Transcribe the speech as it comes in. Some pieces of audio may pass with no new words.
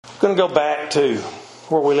Going to go back to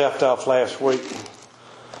where we left off last week,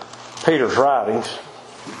 Peter's writings,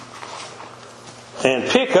 and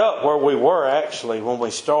pick up where we were actually when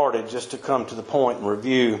we started, just to come to the point and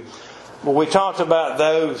review. But we talked about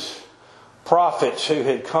those prophets who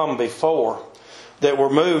had come before that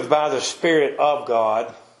were moved by the Spirit of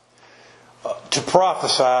God to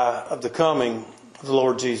prophesy of the coming of the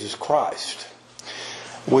Lord Jesus Christ.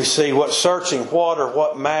 We see what searching water,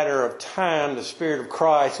 what matter of time the Spirit of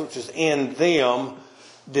Christ, which is in them,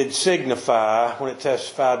 did signify when it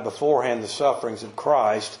testified beforehand the sufferings of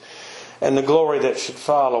Christ and the glory that should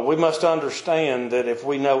follow. We must understand that if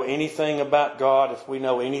we know anything about God, if we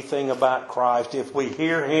know anything about Christ, if we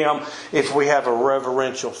hear Him, if we have a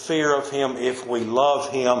reverential fear of Him, if we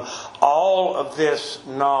love Him, all of this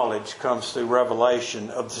knowledge comes through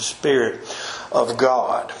revelation of the Spirit of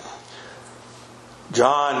God.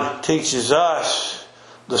 John teaches us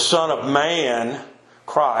the Son of Man,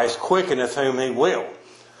 Christ, quickeneth whom He will.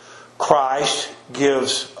 Christ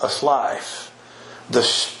gives us life. The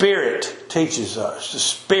Spirit teaches us. The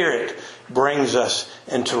Spirit brings us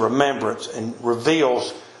into remembrance and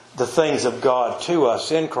reveals the things of God to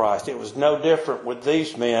us in Christ. It was no different with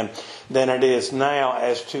these men than it is now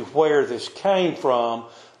as to where this came from,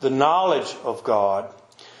 the knowledge of God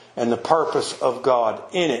and the purpose of God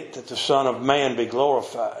in it, that the Son of Man be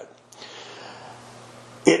glorified.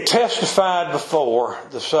 It testified before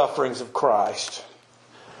the sufferings of Christ.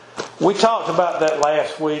 We talked about that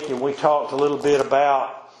last week, and we talked a little bit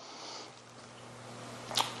about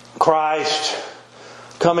Christ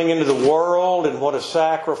coming into the world and what a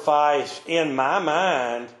sacrifice in my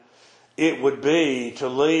mind it would be to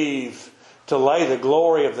lay the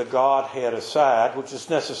glory of the Godhead aside, which is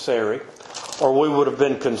necessary, or we would have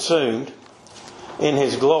been consumed in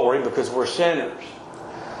His glory because we're sinners.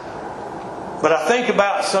 But I think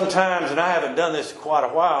about sometimes, and I haven't done this in quite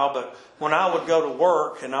a while, but when I would go to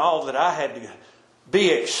work and all that I had to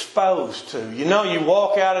be exposed to. You know, you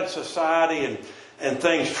walk out in society and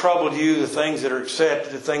things trouble you, the things that are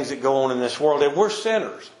accepted, the things that go on in this world, and we're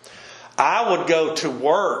sinners. I would go to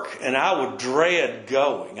work and I would dread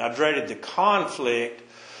going. I dreaded the conflict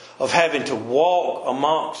of having to walk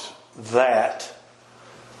amongst that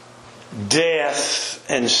death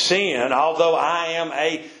and sin. Although I am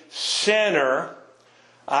a sinner,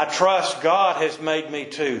 I trust God has made me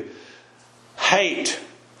to hate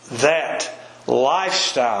that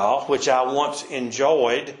lifestyle which I once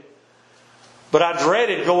enjoyed. But I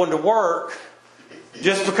dreaded going to work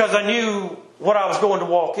just because I knew what I was going to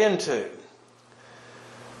walk into.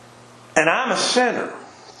 And I'm a sinner.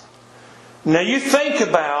 Now you think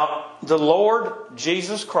about the Lord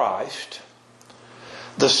Jesus Christ,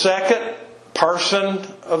 the second person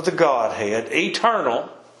of the Godhead, eternal,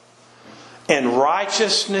 in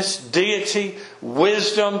righteousness, deity,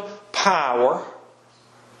 wisdom, power,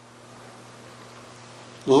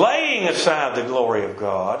 laying aside the glory of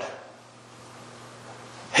God.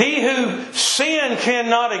 He who sin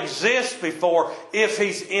cannot exist before, if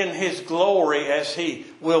He's in His glory as He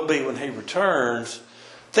will be when He returns.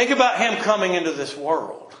 Think about Him coming into this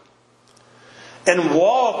world and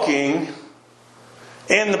walking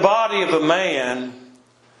in the body of a man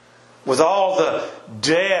with all the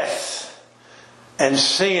death and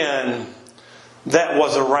sin that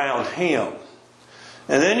was around Him.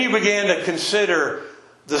 And then you begin to consider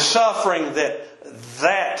the suffering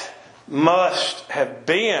that must have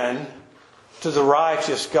been to the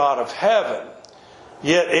righteous God of heaven.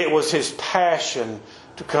 Yet it was His passion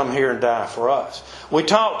to come here and die for us. We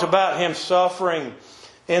talked about Him suffering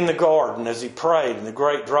in the garden as He prayed, and the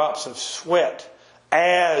great drops of sweat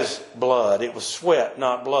as blood. It was sweat,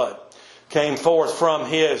 not blood, came forth from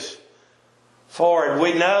His forehead.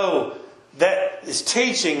 We know that is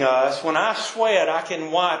teaching us, when I sweat, I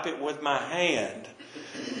can wipe it with my hand.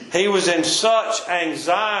 He was in such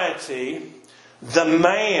anxiety, the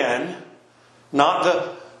man, not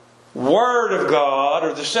the Word of God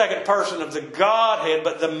or the second person of the Godhead,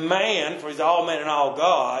 but the man, for He's all man and all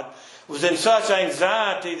God, was in such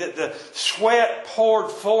anxiety that the sweat poured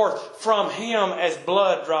forth from Him as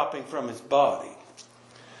blood dropping from His body.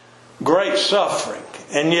 Great suffering.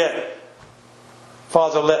 And yet,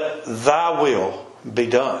 Father, let Thy will be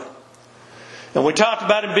done. And we talked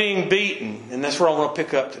about Him being beaten, and that's where I want to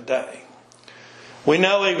pick up today. We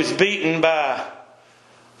know He was beaten by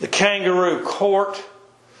the kangaroo court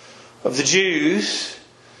of the Jews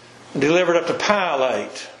and delivered up to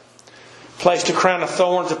Pilate. Placed a crown of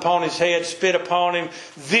thorns upon His head, spit upon Him.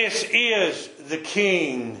 This is the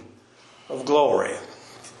King of glory,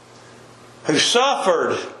 who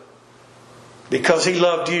suffered because He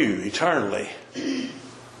loved you eternally,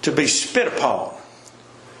 to be spit upon,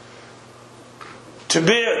 to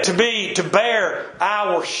bear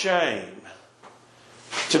our shame,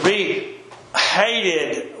 to be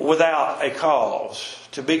hated without a cause,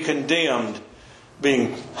 to be condemned,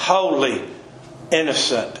 being wholly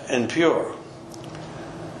innocent and pure,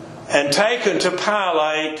 and taken to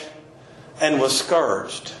Pilate and was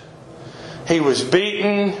scourged. He was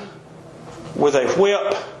beaten with a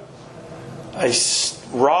whip, a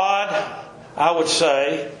rod, I would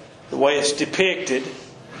say, the way it's depicted,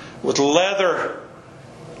 with leather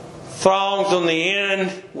thongs on the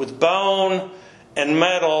end, with bone and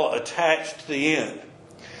metal attached to the end.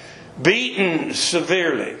 Beaten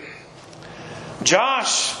severely.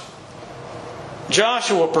 Joshua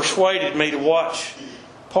persuaded me to watch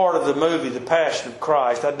part of the movie, The Passion of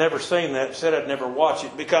Christ. I'd never seen that. Said I'd never watch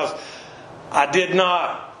it because I did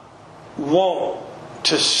not want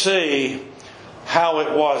to see how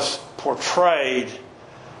it was portrayed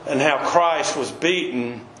and how Christ was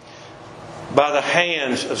beaten by the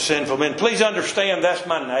hands of sinful men. Please understand, that's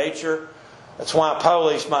my nature. That's why I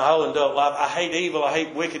police my whole adult life. I hate evil, I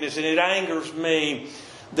hate wickedness, and it angers me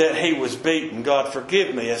that He was beaten. God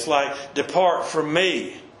forgive me. It's like, depart from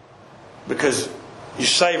me, because you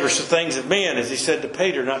savor the things of men, as He said to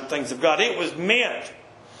Peter, not the things of God. It was meant,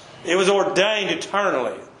 it was ordained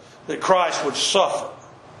eternally that Christ would suffer.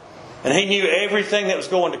 And He knew everything that was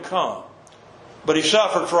going to come. But He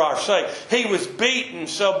suffered for our sake. He was beaten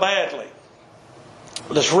so badly.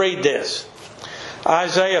 Let's read this.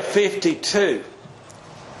 Isaiah 52.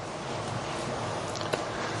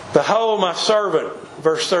 Behold, my servant,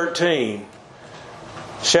 verse 13,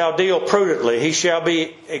 shall deal prudently. He shall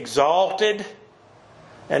be exalted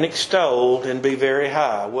and extolled and be very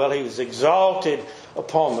high. Well, He was exalted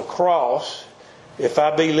upon the cross. If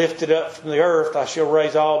I be lifted up from the earth, I shall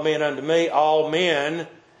raise all men unto me. All men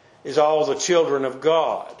is all the children of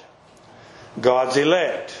God, God's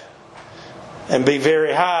elect. And be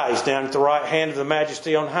very high. He's down at the right hand of the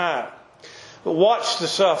Majesty on high. But watch the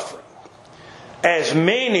suffering. As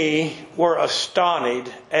many were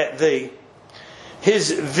astonished at thee,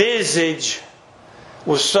 His visage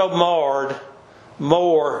was so marred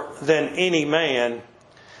more than any man,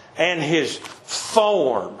 and His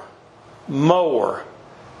form more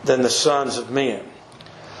than the sons of men.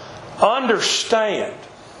 Understand,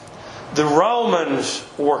 the Romans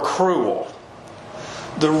were cruel.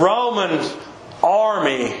 The Roman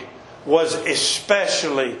army was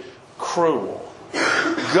especially cruel.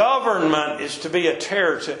 Government is to be a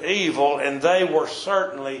terror to evil, and they were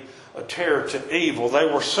certainly a terror to evil. They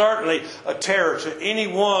were certainly a terror to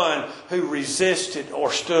anyone who resisted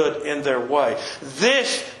or stood in their way.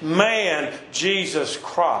 This man, Jesus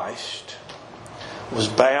Christ, was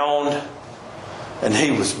bound and He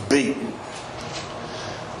was beaten.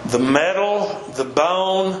 The metal, the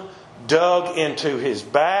bone dug into His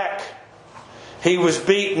back. He was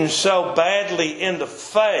beaten so badly in the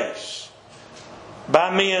face by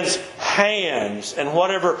men's hands and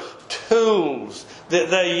whatever tools that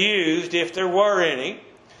they used, if there were any.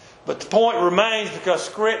 But the point remains, because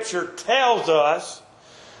Scripture tells us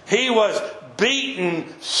He was beaten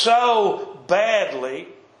so badly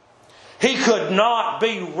He could not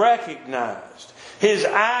be recognized. His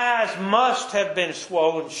eyes must have been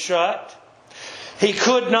swollen shut. He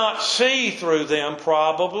could not see through them,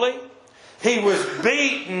 probably. He was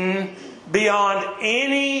beaten beyond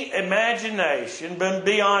any imagination,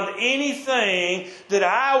 beyond anything that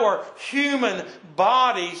our human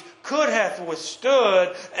bodies could have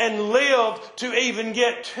withstood and lived to even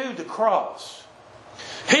get to the cross.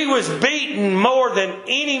 He was beaten more than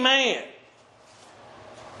any man.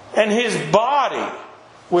 And His body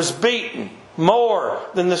was beaten more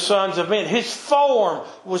than the sons of men. His form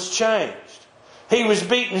was changed. He was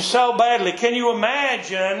beaten so badly. Can you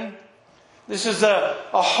imagine? This is a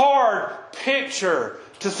hard picture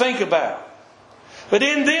to think about. But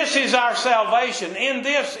in this is our salvation. In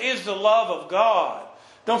this is the love of God.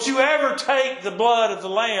 Don't you ever take the blood of the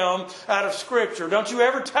Lamb out of Scripture. Don't you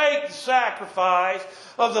ever take the sacrifice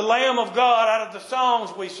of the Lamb of God out of the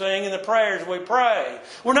songs we sing and the prayers we pray.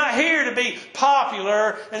 We're not here to be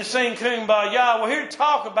popular and sing Kumbaya. We're here to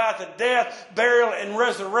talk about the death, burial, and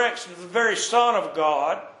resurrection of the very Son of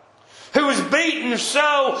God, who was beaten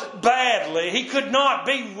so badly He could not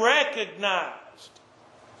be recognized.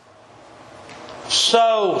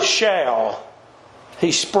 So shall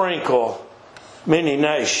He sprinkle many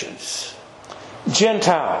nations.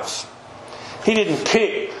 Gentiles. He didn't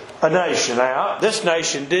pick a nation out. This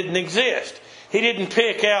nation didn't exist. He didn't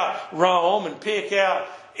pick out Rome and pick out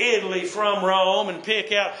Italy from Rome and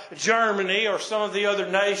pick out Germany or some of the other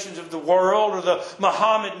nations of the world or the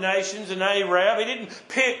Mohammed nations and Arab. He didn't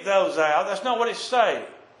pick those out. That's not what it's saying.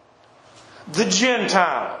 the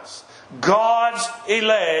Gentiles, God's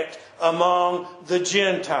elect among the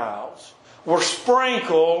Gentiles, were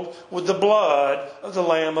sprinkled with the blood of the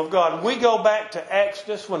Lamb of God. We go back to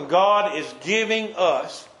Exodus when God is giving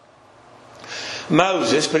us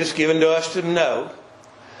Moses, but it's given to us to know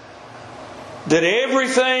that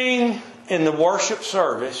everything in the worship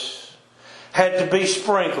service had to be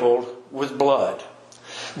sprinkled with blood.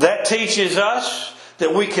 That teaches us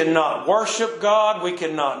that we cannot worship God, we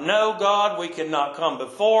cannot know God, we cannot come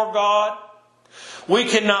before God, we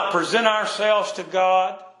cannot present ourselves to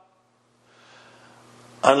God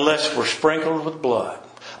unless we're sprinkled with blood.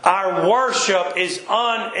 Our worship is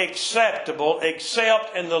unacceptable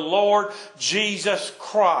except in the Lord Jesus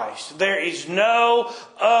Christ. There is no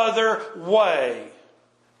other way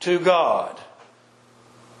to God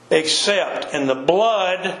except in the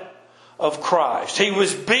blood of Christ. He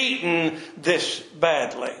was beaten this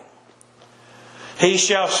badly. He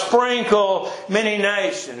shall sprinkle many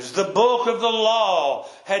nations. The book of the law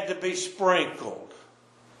had to be sprinkled,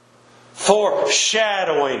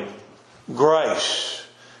 foreshadowing grace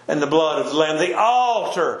and the blood of the Lamb. The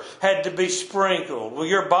altar had to be sprinkled. Well,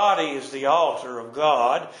 your body is the altar of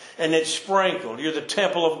God, and it's sprinkled. You're the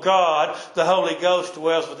temple of God. The Holy Ghost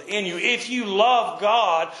dwells within you. If you love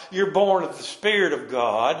God, you're born of the Spirit of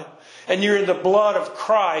God, and you're in the blood of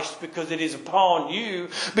Christ because it is upon you,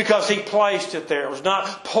 because He placed it there. It was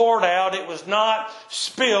not poured out. It was not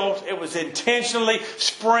spilled. It was intentionally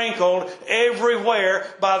sprinkled everywhere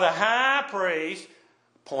by the high priest,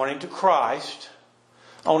 pointing to Christ,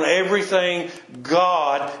 on everything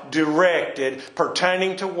God directed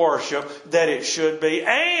pertaining to worship that it should be.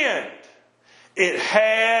 And it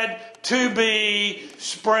had to be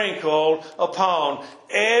sprinkled upon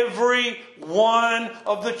every one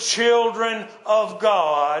of the children of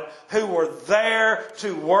God who were there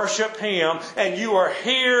to worship Him. And you are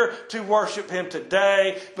here to worship Him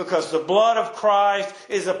today because the blood of Christ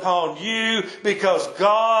is upon you, because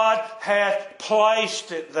God hath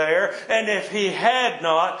placed it there. And if He had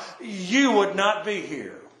not, you would not be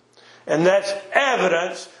here. And that's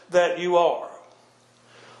evidence that you are.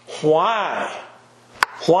 Why?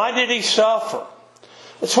 Why did He suffer?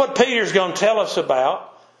 That's what Peter's going to tell us about.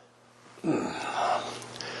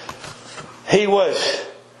 He was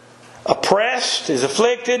oppressed, is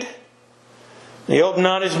afflicted. He opened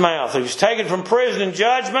not His mouth. He was taken from prison and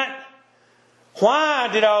judgment. Why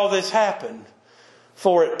did all this happen?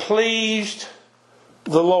 For it pleased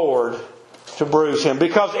the Lord to bruise Him.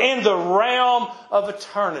 Because in the realm of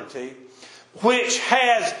eternity, which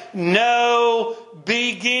has no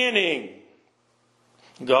beginning,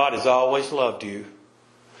 God has always loved you.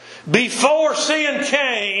 Before sin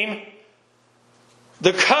came,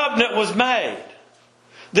 the covenant was made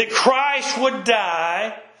that Christ would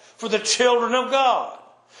die for the children of God,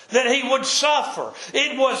 that He would suffer.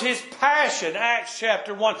 It was His passion, Acts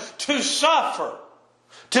chapter 1, to suffer,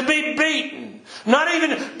 to be beaten. Not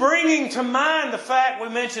even bringing to mind the fact we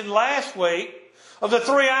mentioned last week of the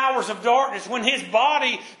 3 hours of darkness when His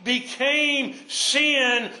body became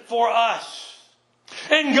sin for us.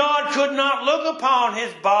 And God could not look upon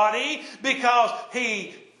His body because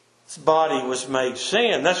His body was made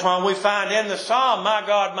sin. That's why we find in the Psalm, my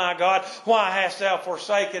God, why hast Thou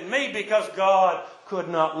forsaken me? Because God could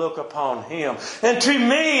not look upon Him. And to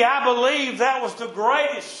me, I believe that was the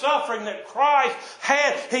greatest suffering that Christ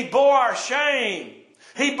had. He bore our shame.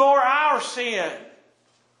 He bore our sin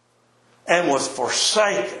and was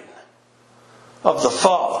forsaken of the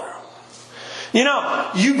Father. You know,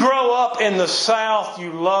 you grow up in the South,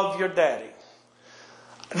 you love your daddy.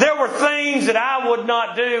 There were things that I would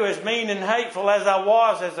not do, as mean and hateful as I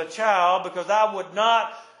was as a child, because I would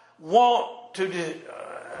not want to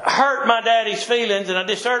hurt my daddy's feelings, and I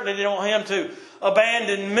just certainly didn't want him to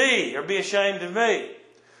abandon me or be ashamed of me.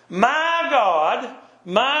 My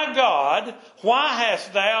God, why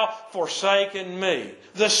hast Thou forsaken me?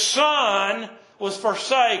 The Son was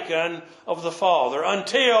forsaken of the Father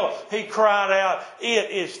until He cried out, it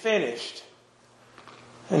is finished.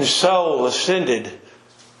 And His soul ascended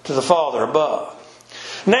to the Father above.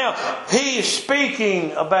 Now, He is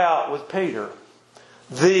speaking about, with Peter,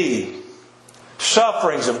 the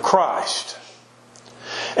sufferings of Christ.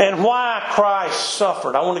 And why Christ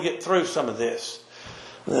suffered. I want to get through some of this.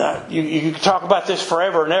 You can talk about this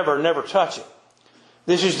forever and ever and never touch it.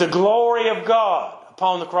 This is the glory of God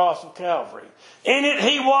upon the cross of Calvary. In it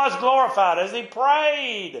He was glorified as He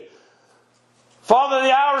prayed. Father,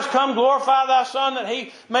 the hour is come, glorify Thy Son, that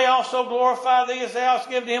He may also glorify Thee, as Thou hast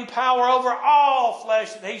given Him power over all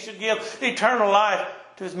flesh, that He should give eternal life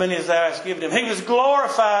to as many as thou hast given him. He was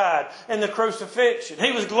glorified in the crucifixion.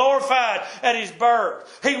 He was glorified at his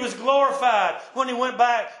birth. He was glorified when he went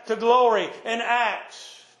back to glory in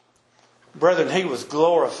Acts. Brethren, he was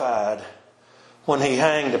glorified when he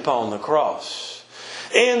hanged upon the cross.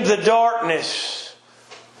 In the darkness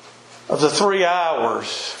of the 3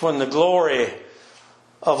 hours, when the glory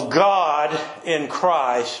of God in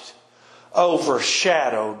Christ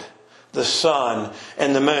overshadowed the sun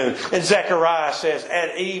and the moon. And Zechariah says,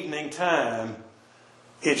 at evening time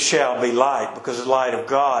it shall be light, because the light of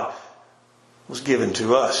God was given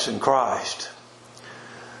to us in Christ.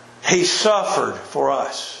 He suffered for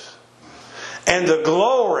us. And the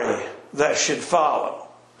glory that should follow,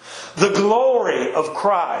 the glory of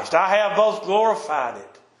Christ, I have both glorified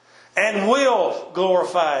it and will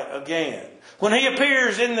glorify it again. When He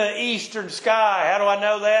appears in the eastern sky, how do I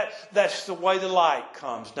know that? That's the way the light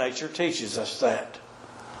comes. Nature teaches us that.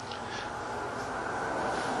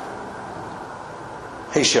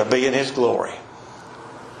 He shall be in His glory.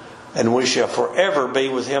 And we shall forever be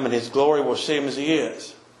with Him in His glory. We'll see Him as He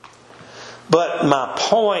is. But my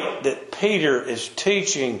point that Peter is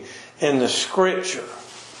teaching in the Scripture,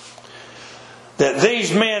 that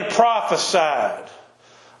these men prophesied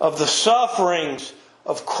of the sufferings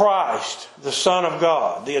of Christ, the Son of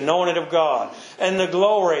God, the anointed of God, and the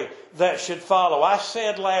glory that should follow. I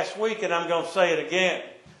said last week, and I'm going to say it again,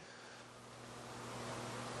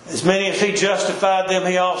 as many as He justified them,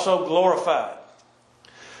 He also glorified.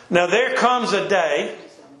 Now there comes a day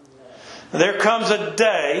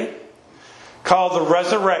called the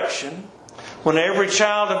resurrection, when every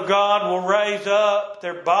child of God will raise up,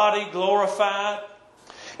 their body glorified,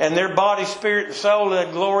 and their body, spirit, and soul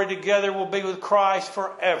and glory together will be with Christ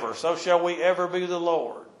forever. So shall we ever be with the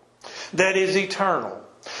Lord. That is eternal.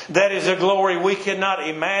 That is a glory we cannot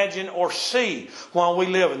imagine or see while we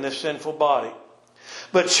live in this sinful body.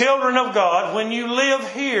 But children of God, when you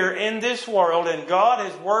live here in this world and God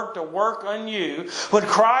has worked a work on you, when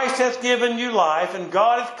Christ has given you life and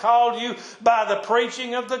God has called you by the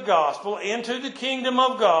preaching of the gospel into the kingdom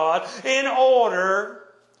of God in order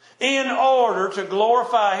to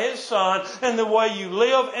glorify His Son, and the way you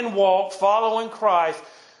live and walk following Christ,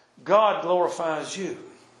 God glorifies you.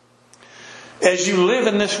 As you live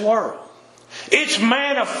in this world, it's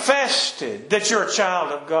manifested that you're a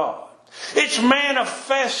child of God. It's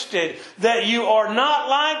manifested that you are not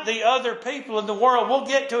like the other people in the world. We'll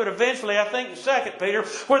get to it eventually, I think in 2 Peter,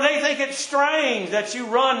 where they think it's strange that you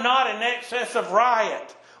run not in excess of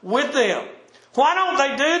riot with them. Why don't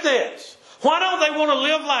they do this? Why don't they want to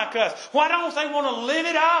live like us? Why don't they want to live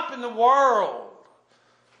it up in the world?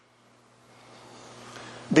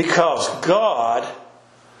 Because God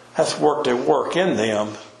hath worked a work in them.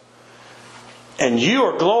 And you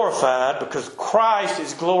are glorified because Christ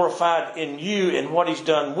is glorified in you and what He's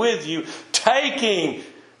done with you, taking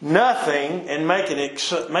nothing and making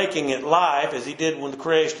it life, as He did when the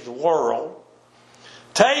creation of the world.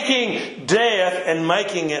 Taking death and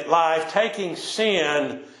making it life, taking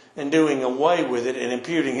sin and doing away with it and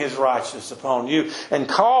imputing His righteousness upon you and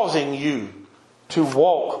causing you to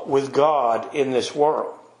walk with God in this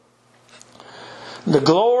world. The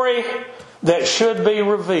glory that should be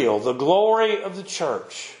revealed, the glory of the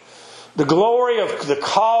church, the glory of the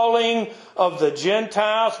calling of the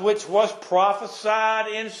Gentiles, which was prophesied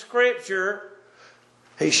in Scripture.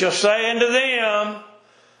 He shall say unto them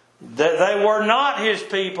that they were not His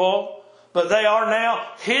people, but they are now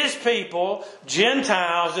His people,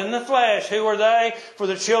 Gentiles in the flesh. Who are they? For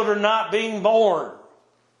the children not being born,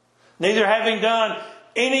 neither having done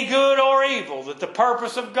any good or evil, that the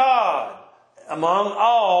purpose of God among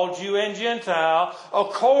all, Jew and Gentile,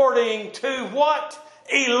 according to what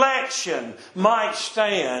election might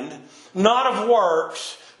stand, not of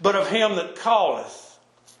works, but of Him that calleth.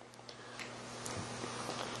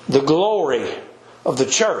 The glory of the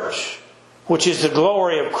church, which is the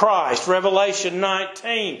glory of Christ. Revelation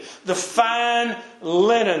 19, the fine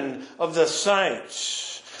linen of the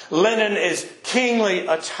saints. Linen is kingly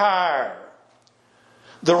attire.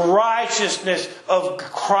 The righteousness of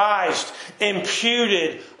Christ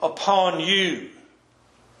imputed upon you.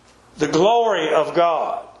 The glory of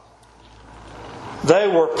God. They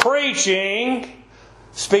were preaching,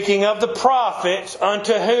 speaking of the prophets,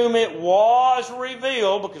 unto whom it was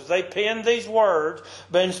revealed, because they penned these words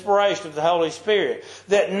by inspiration of the Holy Spirit,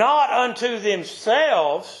 that not unto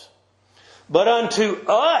themselves, but unto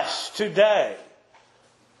us today,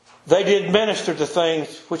 they did minister to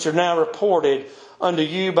things which are now reported unto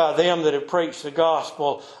you by them that have preached the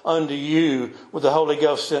gospel unto you with the Holy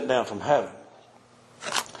Ghost sent down from heaven.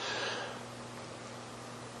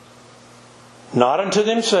 Not unto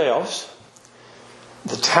themselves,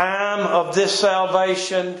 The time of this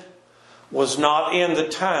salvation was not in the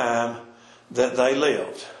time that they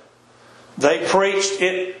lived. They preached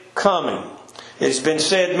it coming. It's been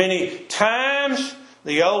said many times,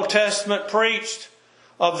 the Old Testament preached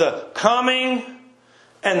of the coming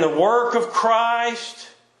and the work of Christ.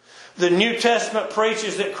 The New Testament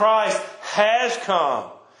preaches that Christ has come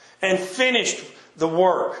and finished the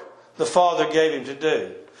work the Father gave Him to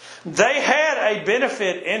do. They had a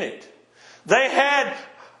benefit in it. They had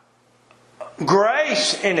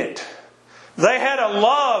grace in it. They had a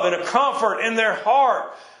love and a comfort in their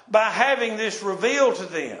heart by having this revealed to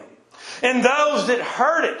them. And those that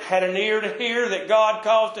heard it had an ear to hear that God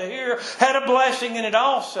caused to hear, had a blessing in it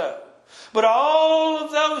also. But all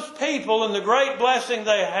of those people and the great blessing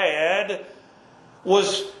they had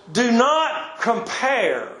was, do not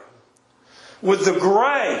compare with the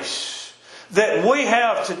grace that we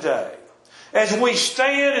have today as we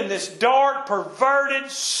stand in this dark,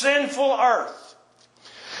 perverted, sinful earth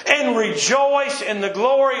and rejoice in the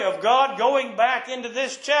glory of God. Going back into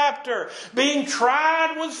this chapter, being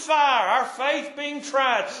tried with fire, our faith being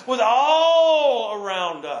tried with all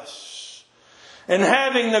around us, and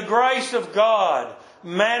having the grace of God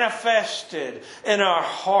manifested in our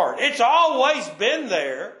heart. It's always been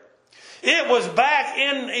there. It was back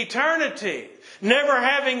in eternity, never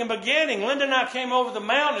having a beginning. Linda and I came over the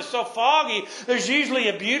mountain. It's so foggy. There's usually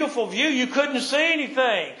a beautiful view. You couldn't see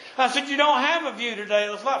anything. I said, you don't have a view today.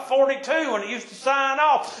 It was like 42 when it used to sign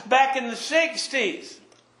off back in the 60s.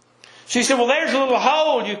 She said, well, there's a little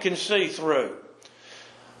hole you can see through.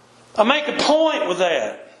 I make a point with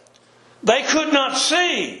that. They could not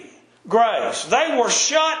see grace. They were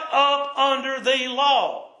shut up under the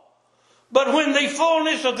law. But when the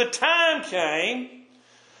fullness of the time came,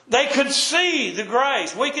 they could see the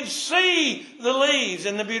grace. We could see the leaves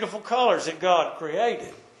and the beautiful colors that God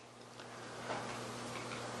created.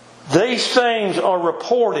 These things are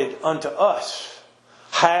reported unto us.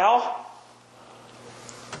 How?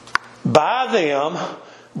 By them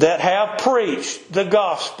that have preached the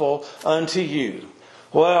gospel unto you.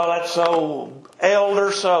 Well, that's so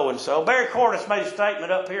elder so-and-so. Barry Cordes made a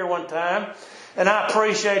statement up here one time, and I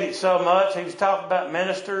appreciate it so much. He was talking about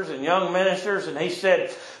ministers and young ministers, and he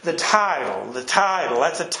said, the title,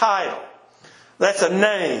 that's a title. That's a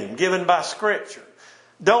name given by Scripture.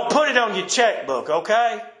 Don't put it on your checkbook,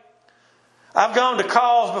 okay? I've gone to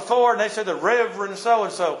calls before, and they said the Reverend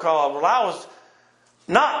so-and-so called. Well, I was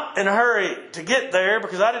not in a hurry to get there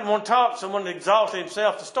because I didn't want to talk to someone that exalted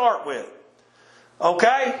himself to start with.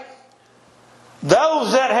 Okay?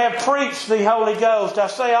 Those that have preached the Holy Ghost, I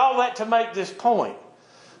say all that to make this point.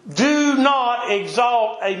 Do not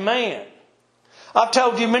exalt a man. I've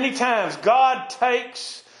told you many times, God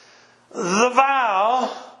takes the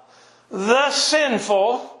vile, the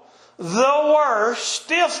sinful, the worst,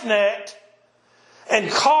 stiff-necked,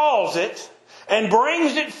 and calls it and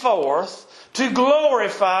brings it forth to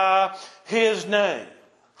glorify His name.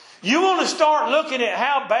 You want to start looking at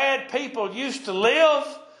how bad people used to live?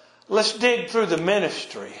 Let's dig through the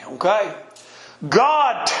ministry, okay?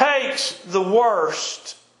 God takes the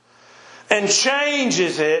worst and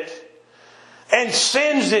changes it and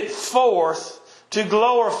sends it forth to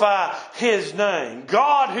glorify His name.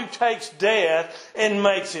 God who takes death and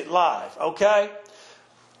makes it life, okay?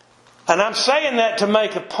 And I'm saying that to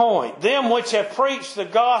make a point. Them which have preached the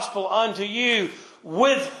gospel unto you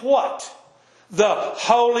with what? The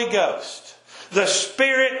Holy Ghost, the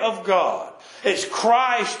Spirit of God. It's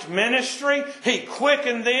Christ's ministry. He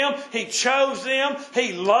quickened them. He chose them.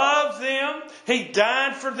 He loved them. He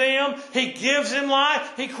died for them. He gives them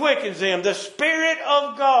life. He quickens them. The Spirit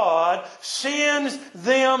of God sends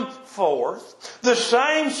them forth. The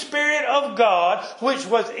same Spirit of God which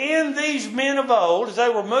was in these men of old as they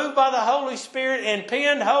were moved by the Holy Spirit and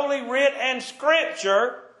penned Holy Writ and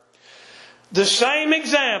Scripture. The same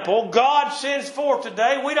example God sends forth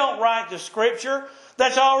today. We don't write the Scripture.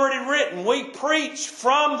 That's already written. We preach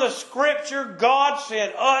from the Scripture. God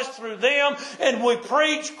sent us through them, and we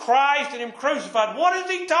preach Christ and Him crucified. What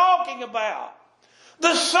is He talking about?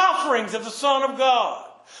 The sufferings of the Son of God.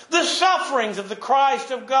 The sufferings of the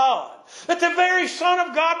Christ of God. That the very Son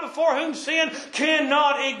of God, before whom sin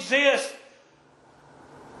cannot exist,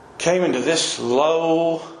 came into this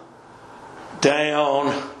low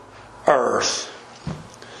down earth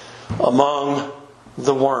among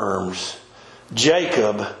the worms.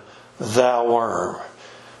 Jacob, thou worm.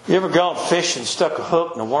 You ever gone fishing and stuck a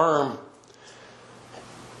hook in a worm?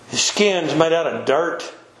 His skin's made out of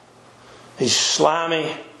dirt. He's slimy.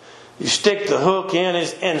 You stick the hook in,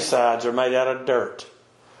 his insides are made out of dirt.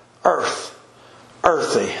 Earth.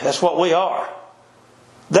 Earthy. That's what we are.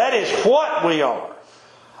 That is what we are.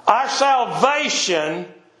 Our salvation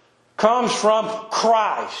comes from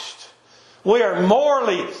Christ. We are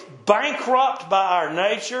morally bankrupt by our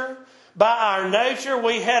nature. By our nature,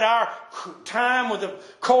 we had our time with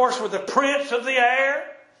the prince of the air.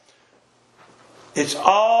 It's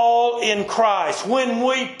all in Christ. When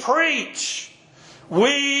we preach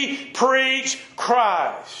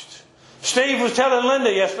Christ. Steve was telling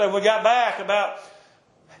Linda yesterday when we got back about,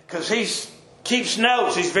 because he keeps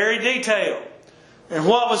notes, he's very detailed, and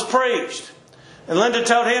what was preached. And Linda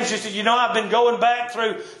told him, she said, I've been going back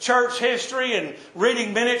through church history and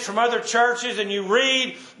reading minutes from other churches, and you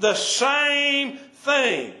read the same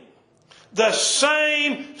thing, the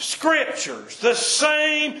same scriptures, the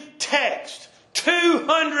same text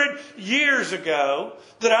 200 years ago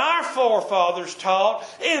that our forefathers taught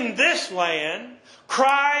in this land.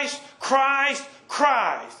 Christ, Christ,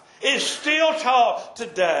 Christ is still taught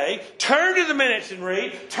today. Turn to the minutes and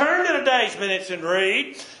read. Turn to today's minutes and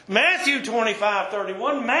read. Matthew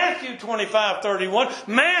 25:31, Matthew 25:31,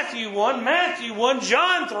 Matthew 1, Matthew 1,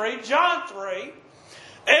 John 3, John 3.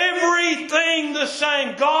 Everything the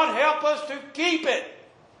same. God help us to keep it.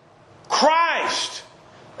 Christ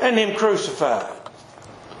and Him crucified.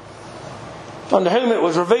 Unto whom it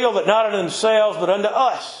was revealed that not unto themselves but unto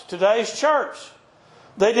us, today's church,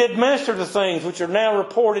 they did minister to things which are now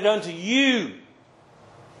reported unto you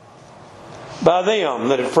by them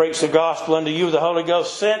that have preached the gospel unto you, the Holy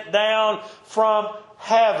Ghost sent down from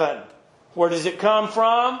heaven. Where does it come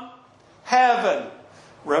from? Heaven.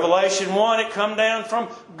 Revelation 1, it come down from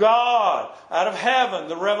God, out of heaven.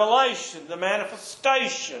 The revelation, the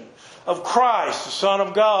manifestation of Christ, the Son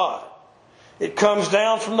of God. It comes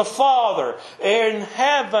down from the Father in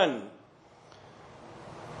heaven,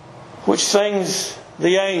 which things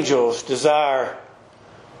the angels desire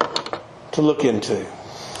to look into.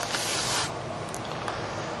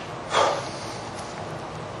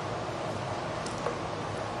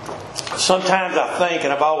 Sometimes I think,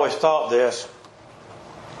 and I've always thought this,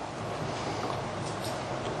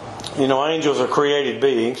 angels are created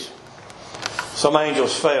beings. Some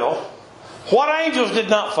angels fell. What angels did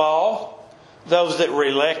not fall? Those that were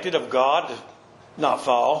elected of God did not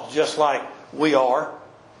fall, just like we are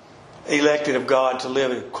elected of God to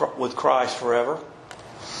live with Christ forever.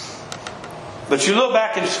 But you look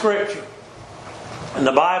back in Scripture, and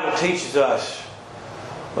the Bible teaches us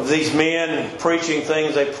of these men preaching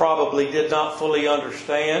things they probably did not fully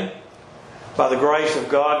understand by the grace of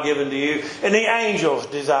God given to you. And the angels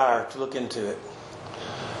desire to look into it.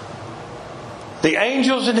 The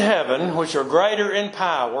angels in heaven, which are greater in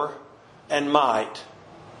power and might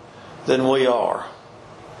than we are,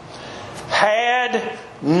 had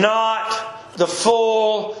not the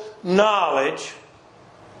full knowledge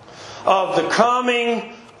of the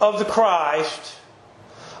coming of the Christ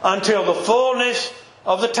until the fullness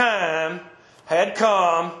of the time had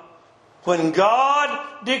come, when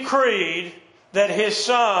God decreed that His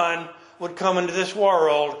Son would come into this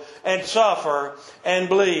world and suffer and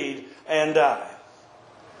bleed and die.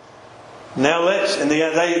 Now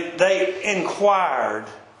they inquired.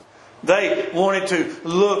 They wanted to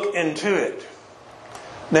look into it.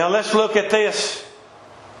 Now let's look at this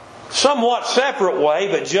somewhat separate way,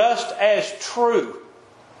 but just as true.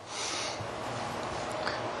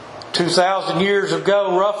 2,000 years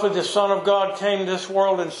ago, roughly, the Son of God came to this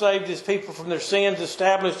world and saved His people from their sins,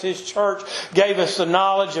 established His church, gave us the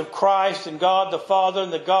knowledge of Christ and God the Father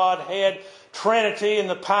and the Godhead Trinity and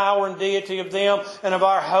the power and deity of them, and of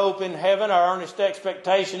our hope in heaven, our earnest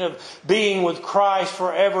expectation of being with Christ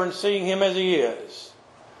forever and seeing Him as He is.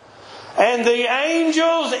 And the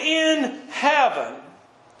angels in heaven,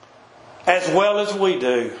 as well as we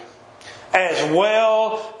do,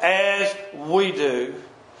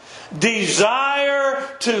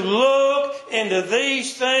 desire to look into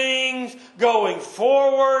these things going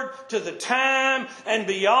forward to the time and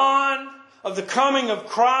beyond of the coming of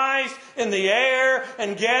Christ in the air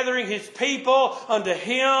and gathering His people unto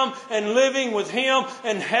Him and living with Him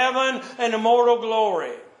in heaven and immortal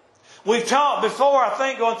glory. We've talked before, I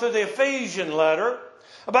think, going through the Ephesian letter,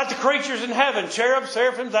 about the creatures in heaven, cherubs,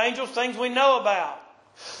 seraphims, angels, things we know about.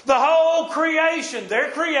 The whole creation,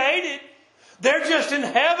 they're created. They're just in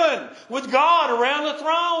heaven with God around the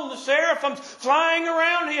throne. The seraphims flying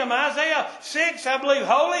around Him. Isaiah 6, I believe,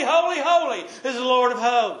 holy, holy, holy is the Lord of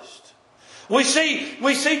hosts. We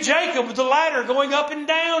see Jacob with the ladder going up and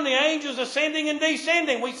down, the angels ascending and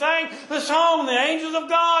descending. We sang the song, the angels of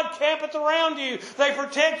God campeth around you. They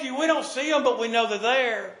protect you. We don't see them, but we know they're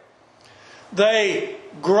there. They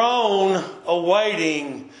groan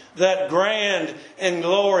awaiting that grand and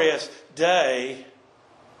glorious day.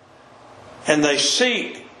 And they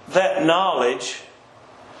seek that knowledge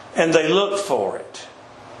and they look for it.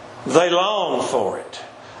 They long for it,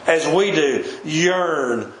 as we do,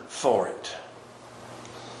 yearn for it.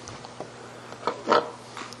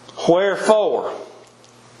 Wherefore,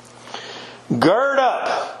 gird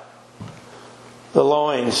up the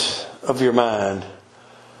loins of your mind.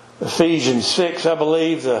 Ephesians 6, I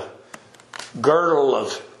believe, the girdle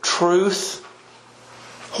of truth.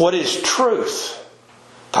 What is truth?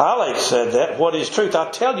 Pilate said that. What is truth?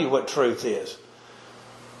 I'll tell you what truth is.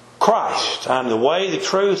 Christ. I am the way, the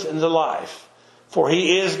truth, and the life. For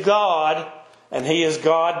He is God, and He is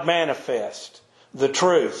God manifest. The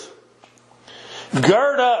truth.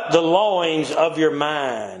 Gird up the loins of your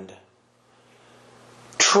mind.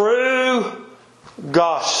 True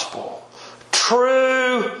gospel.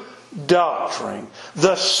 True doctrine.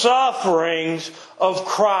 The sufferings of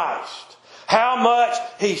Christ. How much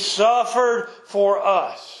He suffered for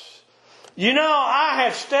us. You know, I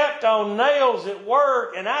have stepped on nails at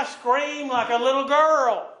work and I scream like a little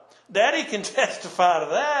girl. Daddy can testify to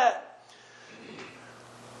that.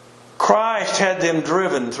 Christ had them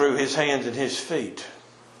driven through His hands and His feet.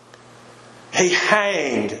 He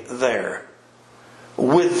hanged there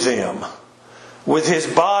with them, with His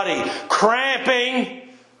body cramping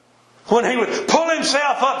when He would pull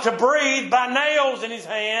Himself up to breathe by nails in His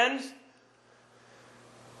hands.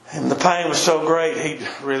 And the pain was so great, He'd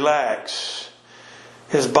relax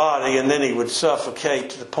His body, and then He would suffocate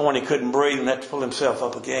to the point He couldn't breathe and have to pull Himself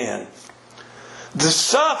up again. The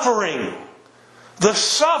suffering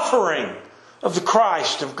of the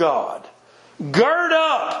Christ of God. Gird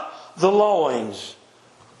up the loins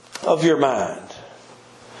of your mind.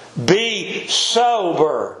 Be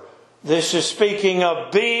sober. This is speaking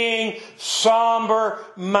of being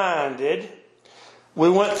somber-minded. We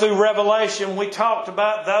went through Revelation. We talked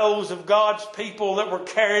about those of God's people that were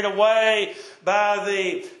carried away by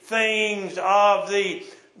the things of the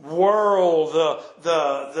world,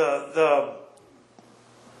 the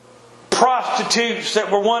prostitutes that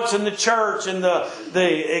were once in the church, and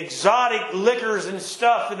the exotic liquors and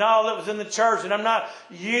stuff and all that was in the church. And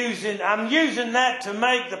I'm using that to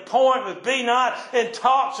make the point with be not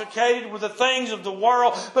intoxicated with the things of the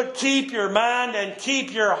world, but keep your mind and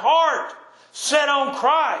keep your heart set on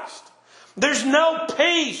Christ. There's no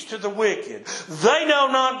peace to the wicked. They know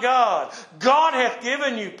not God. God hath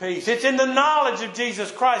given you peace. It's in the knowledge of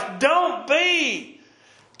Jesus Christ. Don't be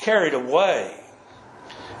carried away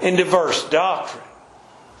in diverse doctrine.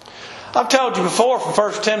 I've told you before from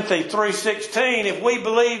 1 Timothy 3:16, if we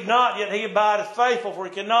believe not, yet He abideth faithful, for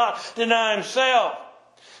He cannot deny Himself.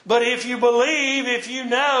 But if you believe, if you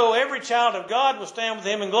know, every child of God will stand with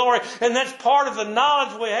Him in glory. And that's part of the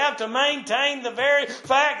knowledge we have to maintain the very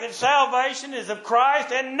fact that salvation is of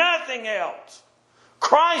Christ and nothing else.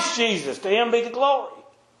 Christ Jesus, to Him be the glory.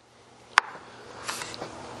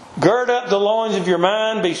 Gird up the loins of your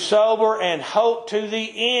mind, be sober, and hope to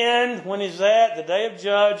the end. When is that? The day of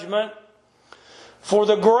judgment. For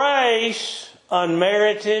the grace,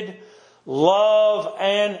 unmerited, love,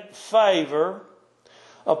 and favor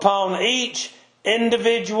upon each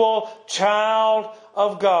individual child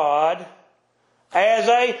of God as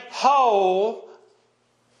a whole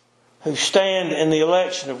who stand in the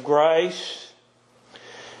election of grace,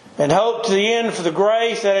 and hope to the end for the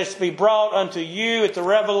grace that is to be brought unto you at the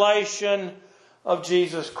revelation of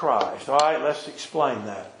Jesus Christ. All right, let's explain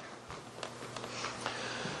that.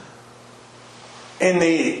 In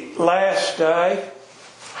the last day,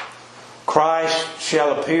 Christ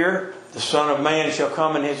shall appear. The Son of Man shall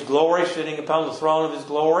come in His glory, sitting upon the throne of His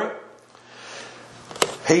glory.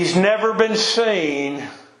 He's never been seen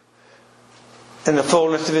in the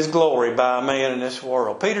fullness of His glory by a man in this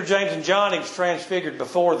world. Peter, James, and John, He was transfigured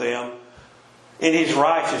before them in His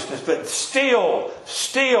righteousness, but still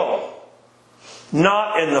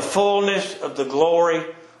not in the fullness of the glory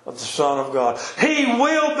of the Son of God. He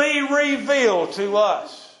will be revealed to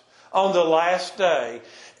us on the last day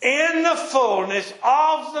in the fullness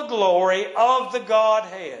of the glory of the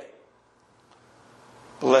Godhead.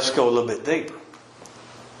 But let's go a little bit deeper.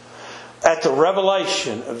 At the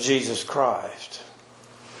revelation of Jesus Christ,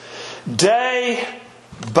 day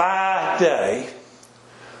by day,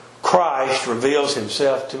 Christ reveals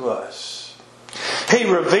Himself to us. He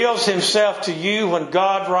reveals Himself to you when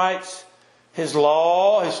God writes His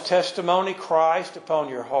law, His testimony, Christ, upon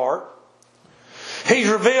your heart. He's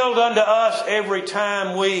revealed unto us every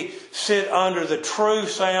time we sit under the true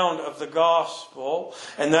sound of the gospel.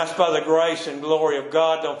 And that's by the grace and glory of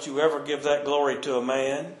God. Don't you ever give that glory to a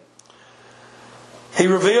man. He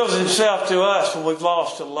reveals Himself to us when we've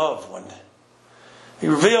lost a loved one. He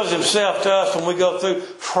reveals Himself to us when we go through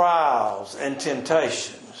trials and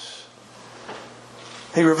temptations.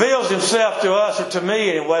 He reveals Himself to us, or to me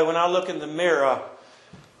anyway, when I look in the mirror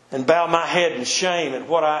and bow my head in shame at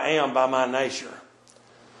what I am by my nature,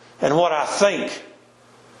 and what I think,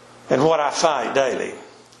 and what I fight daily.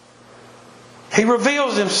 He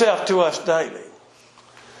reveals Himself to us daily.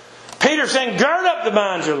 Peter saying, gird up the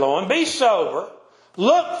minds of your loin, be sober,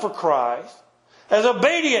 look for Christ, as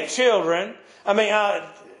obedient children, and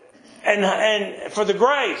for the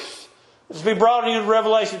grace that's to be brought into the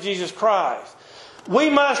revelation of Jesus Christ. We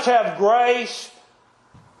must have grace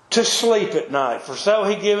to sleep at night, for so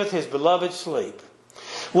He giveth His beloved sleep.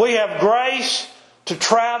 We have grace to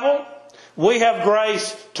travel. We have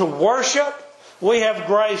grace to worship. We have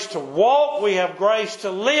grace to walk. We have grace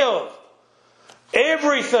to live.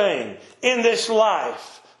 Everything in this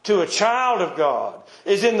life to a child of God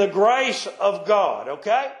is in the grace of God,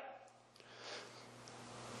 okay?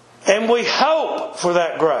 And we hope for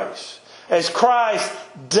that grace as Christ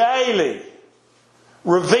daily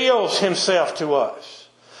reveals Himself to us.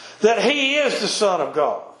 That He is the Son of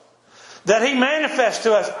God. That He manifests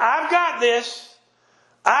to us, I've got this.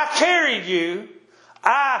 I carried you.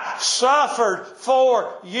 I suffered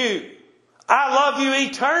for you. I love you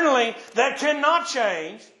eternally. That cannot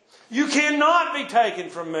change. You cannot be taken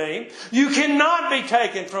from me. You cannot be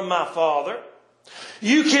taken from my Father.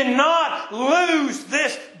 You cannot lose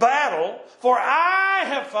this battle, for I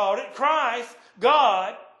have fought it, Christ,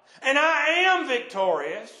 God, and I am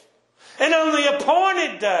victorious. And on the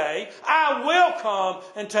appointed day, I will come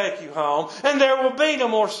and take you home, and there will be no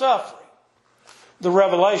more suffering. The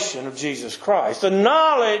revelation of Jesus Christ, the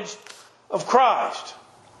knowledge of Christ.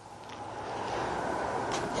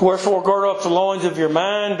 Wherefore, gird up the loins of your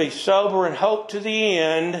mind, be sober, and hope to the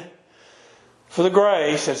end for the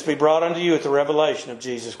grace that's to be brought unto you at the revelation of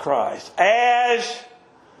Jesus Christ. As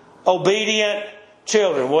obedient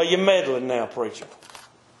children. Well, you're meddling now, preacher.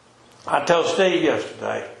 I told Steve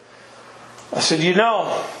yesterday, I said,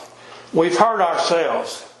 we've hurt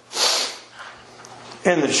ourselves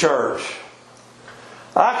in the church.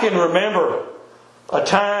 I can remember a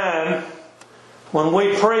time when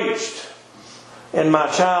we preached in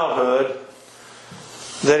my childhood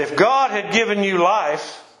that if God had given you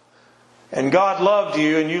life and God loved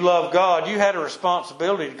you and you loved God, you had a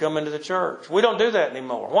responsibility to come into the church. We don't do that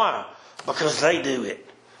anymore. Why? Because they do it.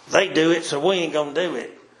 They do it, so we ain't going to do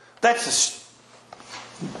it.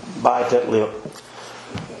 Bite that lip.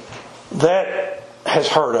 That has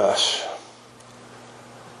hurt us.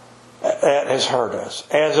 That has hurt us.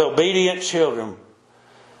 As obedient children,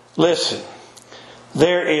 listen,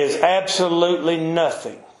 there is absolutely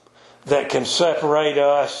nothing that can separate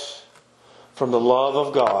us from the love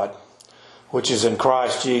of God, which is in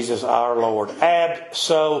Christ Jesus our Lord.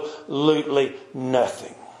 Absolutely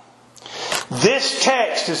nothing. This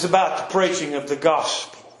text is about the preaching of the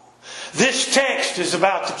gospel. This text is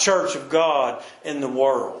about the church of God in the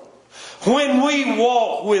world. When we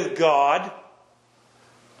walk with God,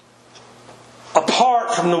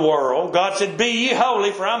 apart from the world, God said, be ye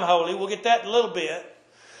holy, for I'm holy. We'll get that in a little bit.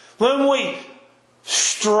 When we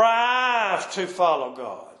strive to follow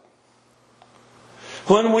God,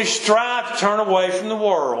 when we strive to turn away from the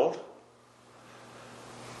world,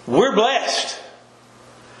 we're blessed.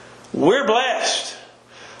 We're blessed.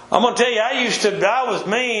 I'm going to tell you, I was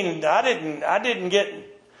mean. I didn't get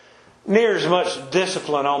near as much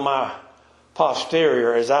discipline on my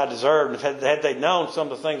posterior as I deserved. Had they known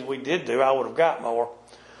some of the things we did do, I would have got more.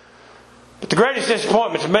 But the greatest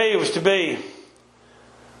disappointment to me was to be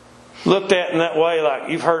looked at in that way, like,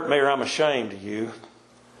 you've hurt me or I'm ashamed of you.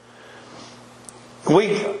 We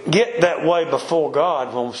get that way before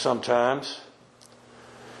God sometimes.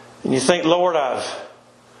 And you think, Lord, I've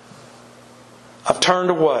turned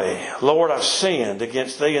away. Lord, I've sinned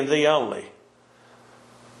against Thee and Thee only.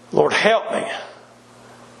 Lord, help me.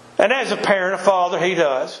 And as a parent, a father, He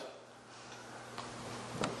does.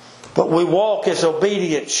 But we walk as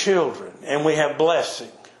obedient children and we have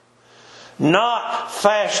blessing. Not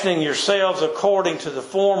fashioning yourselves according to the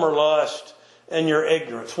former lust and your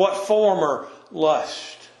ignorance. What former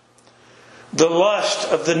lust? The lust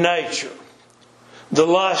of the nature. The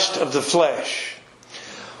lust of the flesh.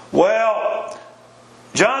 Well,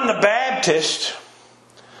 John the Baptist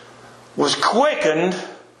was quickened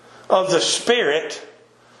of the Spirit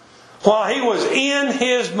while he was in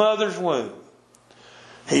his mother's womb.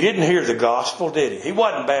 He didn't hear the gospel, did he? He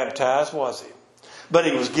wasn't baptized, was he? But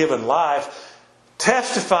he was given life.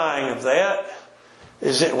 Testifying of that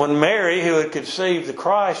is that when Mary, who had conceived the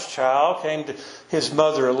Christ child, came to his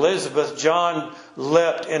mother Elizabeth, John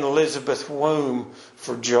leapt in Elizabeth's womb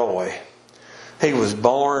for joy. He was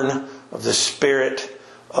born of the Spirit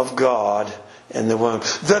of God in the womb.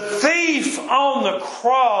 The thief on the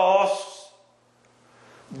cross,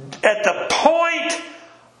 at the point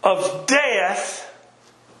of death,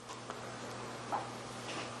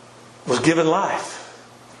 was given life.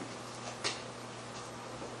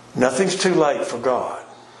 Nothing's too late for God.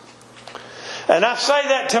 And I say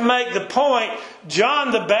that to make the point,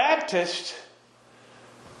 John the Baptist,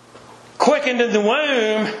 quickened in the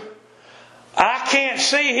womb, I can't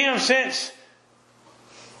see him since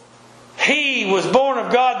he was born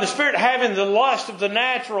of God in the Spirit, having the lust of the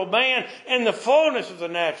natural man and the fullness of the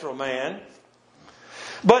natural man.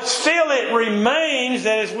 But still it remains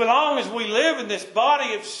that as long as we live in this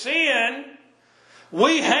body of sin,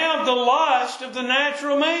 we have the lust of the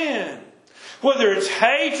natural man. Whether it's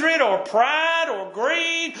hatred or pride or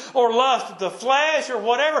greed or lust of the flesh or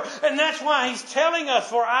whatever. And that's why He's telling us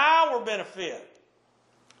for our benefit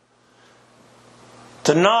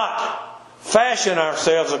to not fashion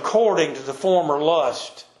ourselves according to the former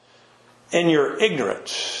lust in your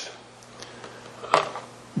ignorance.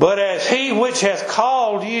 But as He which hath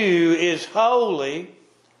called you is holy,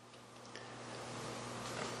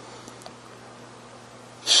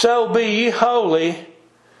 so be ye holy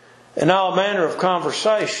in all manner of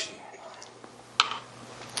conversation.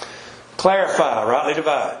 Clarify, rightly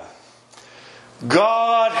divide.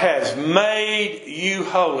 God has made you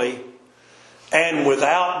holy and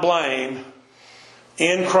without blame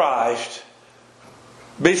in Christ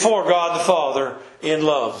before God the Father in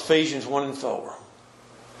love. Ephesians 1 and 4.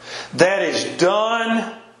 That is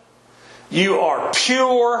done. You are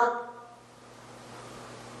pure,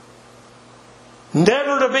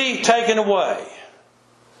 never to be taken away.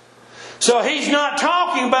 So He's not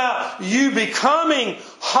talking about you becoming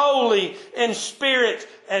holy in spirit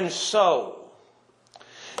and soul.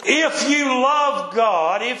 If you love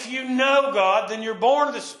God, if you know God, then you're born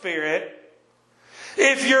of the Spirit.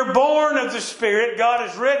 If you're born of the Spirit, God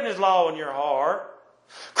has written His law in your heart.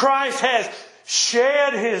 Christ has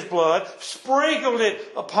shed His blood, sprinkled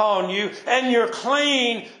it upon you, and you're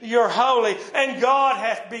clean, you're holy, and God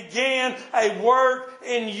hath began a work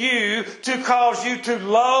in you to cause you to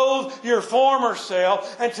loathe your former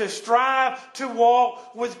self and to strive to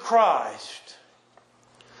walk with Christ.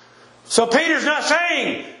 So Peter's not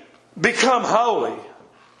saying become holy.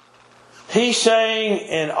 He's saying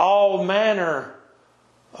in all manner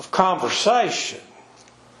of conversation.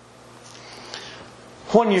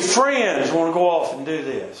 When your friends want to go off and do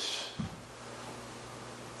this,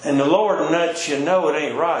 and the Lord lets you know it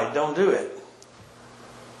ain't right, don't do it.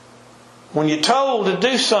 When you're told to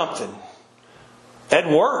do something at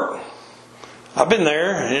work, I've been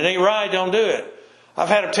there, and it ain't right, don't do it. I've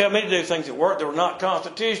had them tell me to do things at work that were not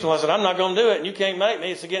constitutional. I said, I'm not going to do it, and you can't make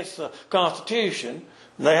me. It's against the Constitution.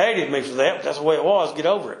 And they hated me for that, but that's the way it was. Get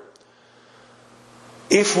over it.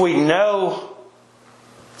 If we know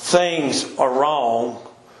things are wrong,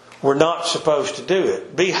 we're not supposed to do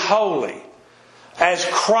it. Be holy as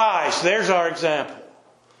Christ. There's our example.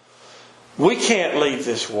 We can't leave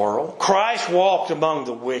this world. Christ walked among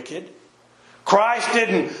the wicked. Christ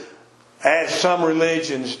didn't, as some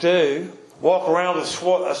religions do, walk around with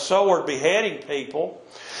a sword beheading people.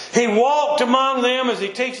 He walked among them as He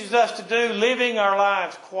teaches us to do, living our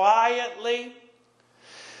lives quietly,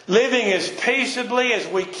 living as peaceably as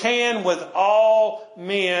we can with all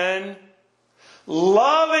men,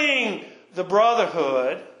 loving the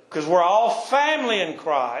brotherhood, because we're all family in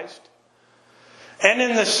Christ, and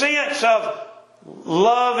in the sense of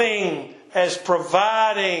loving as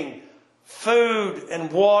providing food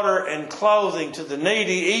and water and clothing to the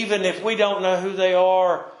needy, even if we don't know who they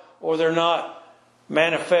are or they're not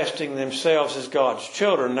manifesting themselves as God's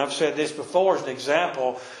children. And I've said this before as an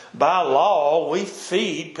example. By law, we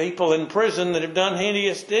feed people in prison that have done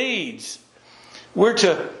hideous deeds. We're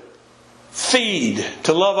to feed,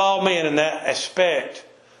 to love all men in that aspect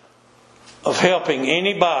of helping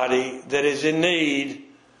anybody that is in need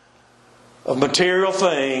of material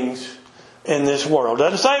things in this world.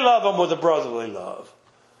 Doesn't say love them with a brotherly love.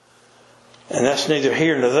 And that's neither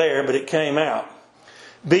here nor there, but it came out.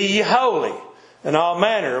 Be ye holy in all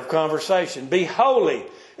manner of conversation. Be holy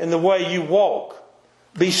in the way you walk.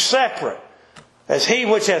 Be separate. As He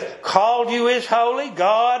which hath called you is holy,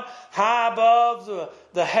 God high above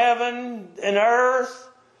the heaven and earth.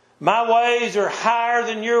 My ways are higher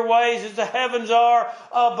than your ways as the heavens are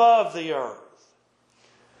above the earth.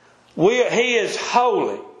 He is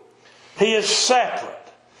holy. He is separate.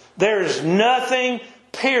 There is nothing,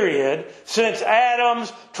 period, since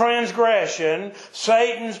Adam's transgression,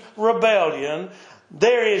 Satan's rebellion,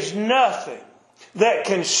 there is nothing that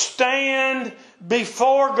can stand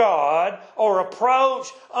before God or approach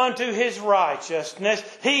unto His righteousness.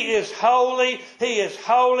 He is holy. He is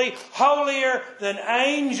holy, holier than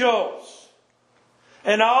angels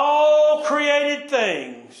and all created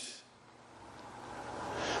things.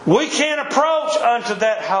 We can't approach unto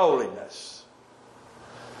that holiness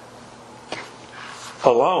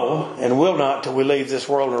alone, and will not till we leave this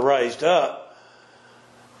world and are raised up.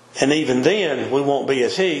 And even then, we won't be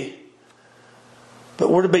as He. But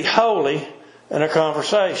we're to be holy in our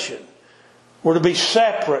conversation. We're to be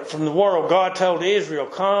separate from the world. God told Israel,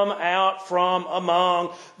 come out from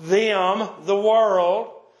among them, the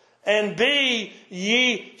world, and be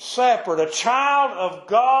ye separate. A child of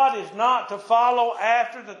God is not to follow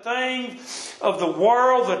after the things of the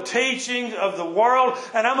world, the teachings of the world.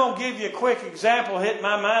 And I'm going to give you a quick example. Hit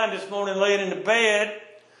my mind this morning laying in the bed.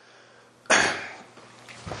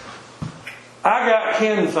 I got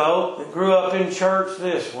kinfolk that grew up in church,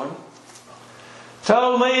 this one,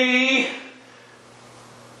 told me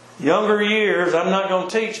younger years, I'm not going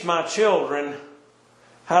to teach my children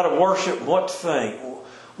how to worship and what to think.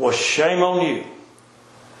 Well, shame on you.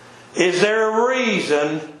 Is there a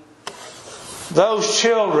reason those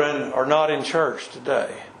children are not in church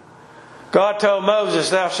today? God told Moses,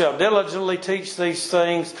 thou shalt diligently teach these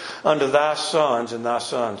things unto thy sons and thy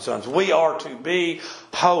sons' sons. We are to be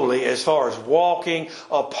holy as far as walking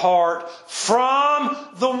apart from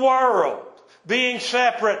the world. Being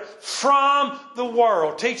separate from the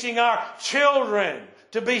world. Teaching our children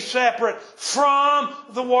to be separate from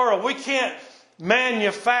the world. We can't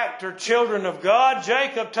manufacture children of God.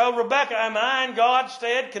 Jacob told Rebekah, am I in God's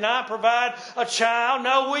stead? Can I provide a child?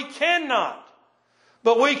 No, we cannot.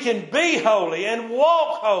 But we can be holy and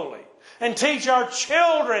walk holy and teach our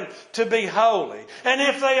children to be holy. And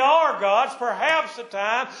if they are God's, perhaps the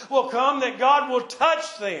time will come that God will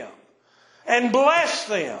touch them and bless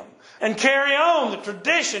them and carry on the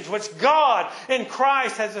traditions which God in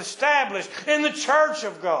Christ has established in the church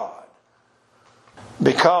of God.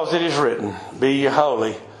 Because it is written, be ye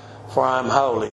holy, for I am holy.